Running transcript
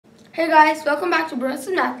Hey guys, welcome back to Sis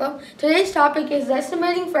Math Club. Today's topic is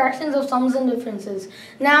estimating fractions of sums and differences.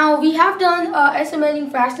 Now, we have done estimating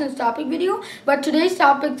fractions topic video, but today's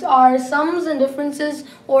topics are sums and differences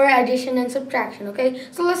or addition and subtraction, okay?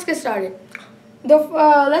 So let's get started.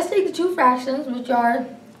 Let's take the two fractions, which are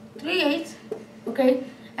 3/8, okay?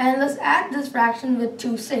 And let's add this fraction with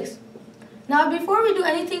 2/6. Now, before we do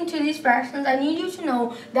anything to these fractions, I need you to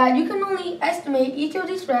know that you can only estimate each of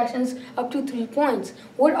these fractions up to 3 points.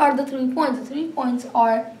 What are the 3 points? The 3 points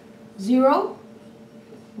are 0,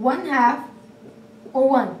 1/2, or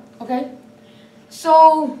 1, okay?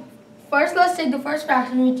 So, first let's take the first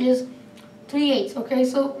fraction, which is 3/8, okay?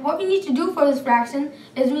 So, what we need to do for this fraction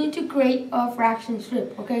is we need to create a fraction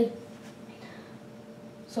strip, okay?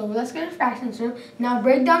 So let's get a fraction strip. Now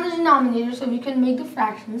break down the denominator so we can make the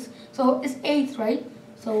fractions. So it's 8, right?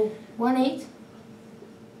 So 1/8,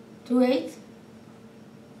 2/8,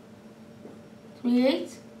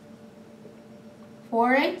 3/8,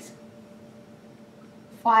 4/8,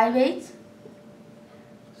 5/8,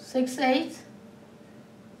 6/8,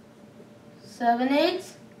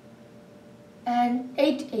 7/8, and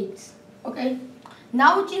 8/8. Okay.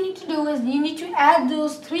 Now what you need to do is you need to add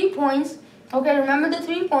those 3 points. Okay, remember the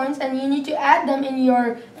 3 points, and you need to add them in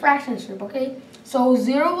your fraction strip, okay? So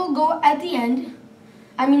 0 will go at the end,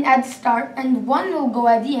 at the start, and 1 will go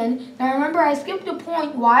at the end. Now remember, I skipped a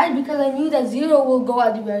point. Why? Because I knew that 0 will go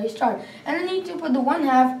at the very start. And I need to put the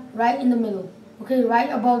 1/2 right in the middle, okay, right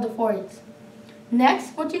above the 4/8.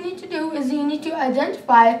 Next, what you need to do is you need to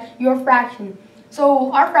identify your fraction.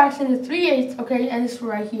 So our fraction is 3/8, okay, and it's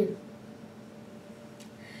right here.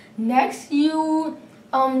 Next, you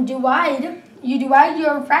divide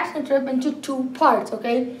your fraction strip into 2 parts,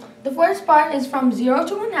 okay? The first part is from 0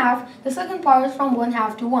 to 1/2. The second part is from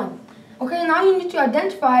 1/2 to 1. Okay, now you need to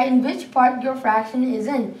identify in which part your fraction is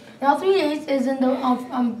in. Now 3/8 is in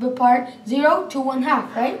the part 0 to 1/2,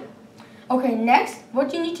 right? Okay, next,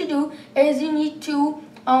 what you need to do is you need to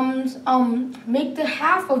make the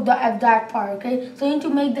half of that part, okay? So you need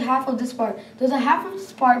to make the half of this part. So the half of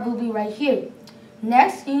this part will be right here.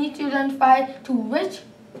 Next, you need to identify to which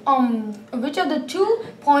of the 2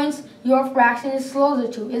 points your fraction is closer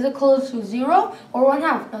to. Is it closer to 0 or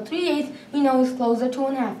 1/2? Now 3/8 we know is closer to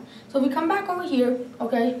 1/2. So we come back over here,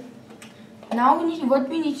 okay? Now what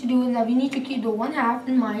we need to do is that we need to keep the 1/2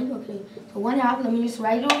 in mind, okay? So 1/2, let me just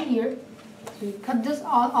write it over here. So we cut this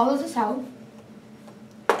all of this out,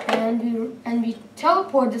 and we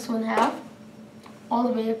teleport this 1/2 all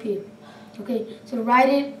the way up here. Okay, so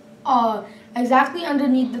write it exactly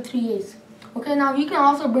underneath the 3/8. Okay, now you can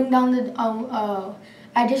also bring down the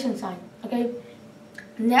addition sign, okay?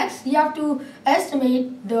 Next, you have to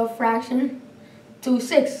estimate the fraction to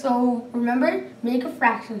 6. So remember, make a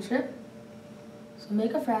fraction strip. So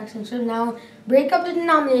make a fraction strip. Now break up the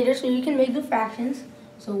denominator so you can make the fractions.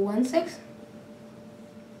 So 1/6,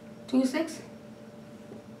 2/6,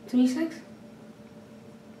 3/6,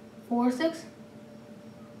 4/6,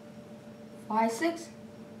 5/6,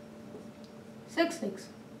 6/6.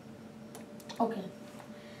 Okay.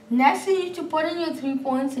 Next, you need to put in your 3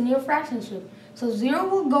 points in your fraction strip. So 0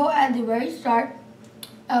 will go at the very start,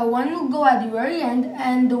 1 will go at the very end,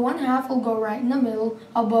 and the 1/2 will go right in the middle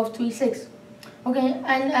above 3/6. Okay,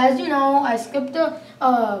 and as you know, I skipped the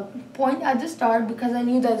point at the start because I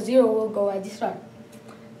knew that 0 will go at the start.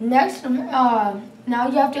 Next, now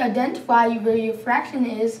you have to identify where your fraction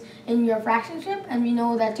is in your fraction strip, and we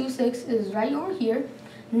know that 2/6 is right over here.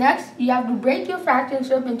 Next, you have to break your fraction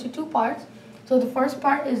strip into 2 parts. So the first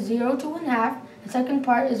part is 0 to 1/2, the second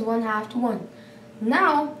part is 1/2 to 1.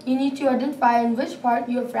 Now, you need to identify in which part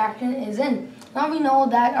your fraction is in. Now we know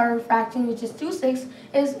that our fraction, which is 2/6,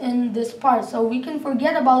 is in this part. So we can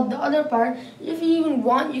forget about the other part. If you even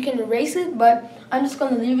want, you can erase it, but I'm just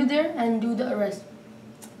going to leave it there and do the rest.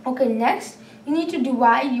 Okay, next, you need to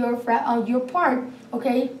divide your part,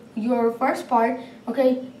 okay, your first part, okay,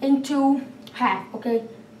 into half, okay?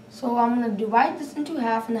 So I'm going to divide this into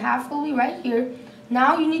half, and the half will be right here.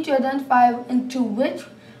 Now you need to identify into which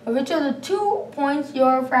of the 2 points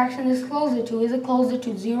your fraction is closer to. Is it closer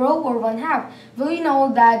to 0 or 1/2? We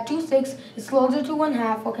know that 2/6 is closer to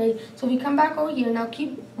 1/2, okay? So we come back over here. Now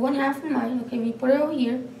keep 1/2 in mind, okay? We put it over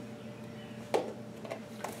here.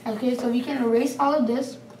 Okay, so we can erase all of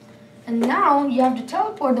this. And now you have to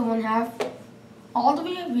teleport the 1/2 all the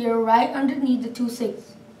way up here, right underneath the 2/6.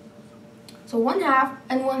 So 1/2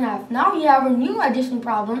 and 1/2. Now we have a new addition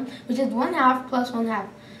problem, which is 1/2 plus 1/2.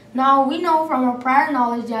 Now we know from our prior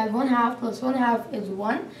knowledge that 1/2 plus 1/2 is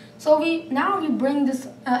 1. So we bring this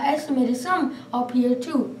estimated sum up here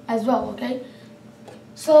too as well, okay?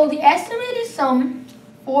 So the estimated sum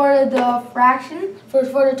for the fraction, for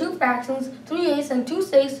the two fractions, 3/8 and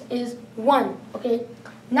 2/6 is 1. Okay,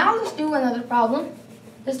 now let's do another problem.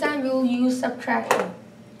 This time we'll use subtraction.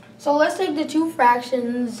 So let's take the two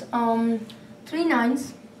fractions,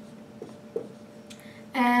 3/9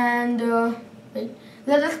 and wait,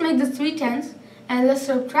 let's make this 3/10, and let's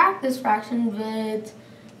subtract this fraction with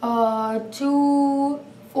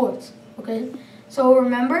 2/4. Okay, so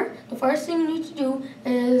remember, the first thing you need to do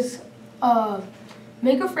is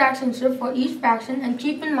make a fraction strip for each fraction, and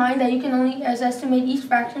keep in mind that you can only estimate each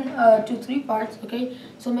fraction to 3 parts. Okay,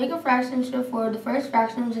 so make a fraction strip for the first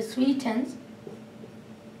fraction, which is 3/10.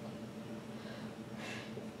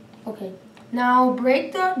 Okay, now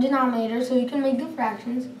break the denominator so you can make the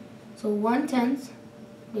fractions. So 1/10,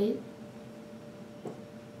 wait,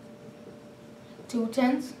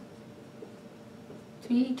 2/10,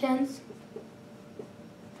 3/10,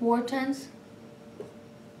 4/10,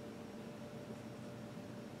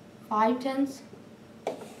 5/10,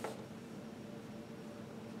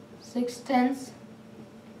 6/10,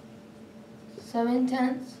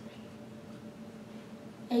 7/10,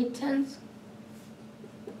 8/10,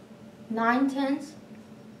 9/10,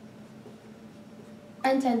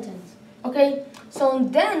 and 10/10. Okay, so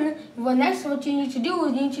then next what you need to do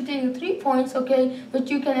is you need to take the 3 points, okay,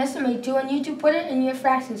 which you can estimate to, and you need to put it in your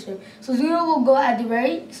fraction strip. So 0 will go at the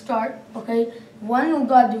very start, okay, 1 will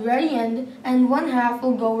go at the very end, and 1/2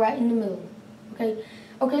 will go right in the middle.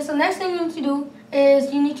 Okay, so next thing you need to do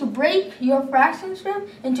is you need to break your fraction strip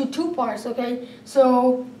into 2 parts. Okay,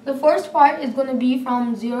 so the first part is going to be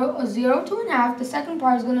from 0 to 1/2. The second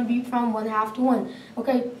part is going to be from 1/2 to 1.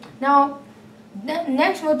 Okay, now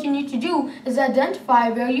next what you need to do is identify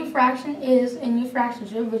where your fraction is in your fraction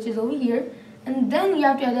strip, which is over here, and then you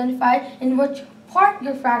have to identify in which part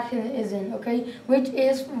your fraction is in, okay, which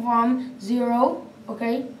is from 0,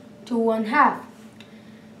 okay, to 1/2.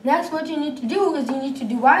 Next, what you need to do is you need to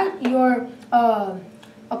divide your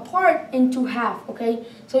a part into half. Okay,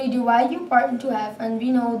 so you divide your part into half, and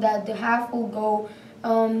we know that the half will go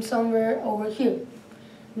somewhere over here.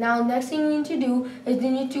 Now, next thing you need to do is you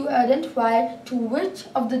need to identify to which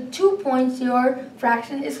of the 2 points your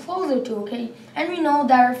fraction is closer to. Okay, and we know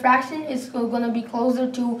that our fraction is going to be closer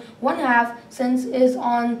to 1/2 since it's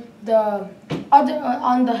on the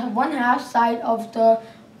on the 1/2 side of the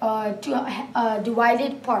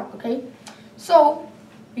divided part. Okay, so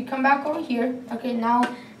we come back over here. Okay, now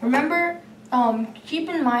remember, keep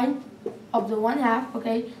in mind of the 1/2.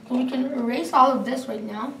 Okay, so we can erase all of this right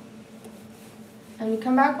now, and we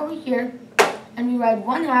come back over here and we write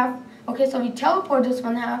 1/2. Okay, so we teleport this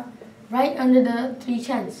 1/2 right under the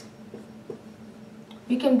 3/10.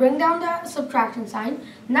 We can bring down the subtraction sign.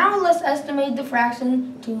 Now let's estimate the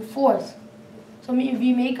fraction to 4ths. So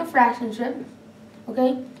we make a fraction strip.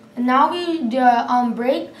 Okay, and now we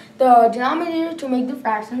break the denominator to make the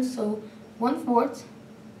fractions. So 1/4,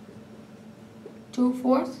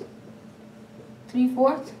 2/4,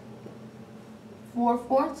 3/4,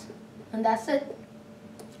 4/4, and that's it.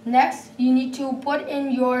 Next, you need to put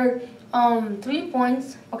in your 3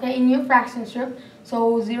 points, okay, in your fraction strip.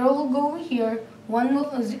 So 0 will go over here,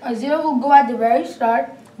 0 will go at the very start,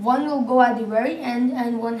 1 will go at the very end,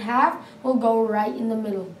 and 1/2 will go right in the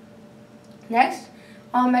middle. Next,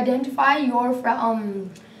 identify your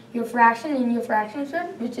fraction in your fraction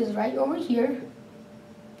strip, which is right over here.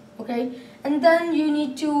 Okay, and then you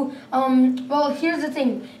need to well, here's the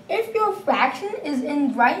thing: if your fraction is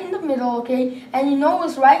right in the middle, okay, and you know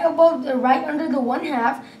it's right above right under the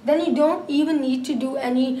 1/2, then you don't even need to do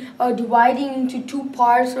any dividing into 2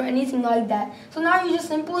 parts or anything like that. So now you just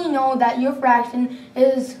simply know that your fraction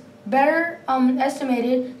is better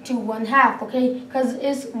estimated to 1/2, okay, because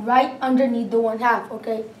it's right underneath the 1/2.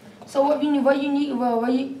 Okay, so what you need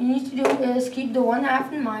to do is keep the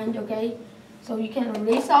 1/2 in mind. Okay, so you can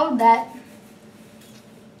erase all of that.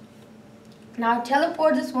 Now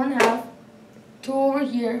teleport this 1/2 to over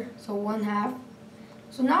here, so 1/2.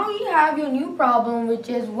 So now you have your new problem, which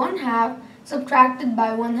is 1/2 subtracted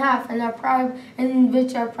by 1/2, and our prior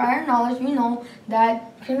knowledge, we know that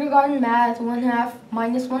kindergarten math 1/2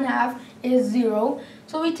 minus 1/2 is 0.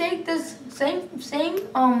 So we take this same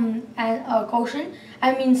quotient,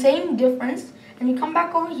 same difference, and we come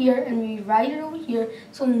back over here and we write it over here.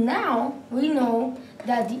 So now we know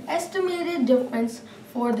that the estimated difference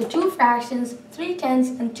for the 2 fractions,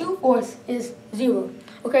 3/10 and 2/4, is 0.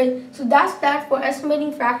 Okay, so that's that for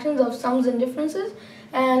estimating fractions of sums and differences,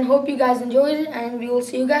 and hope you guys enjoyed it, and we will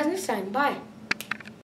see you guys next time. Bye.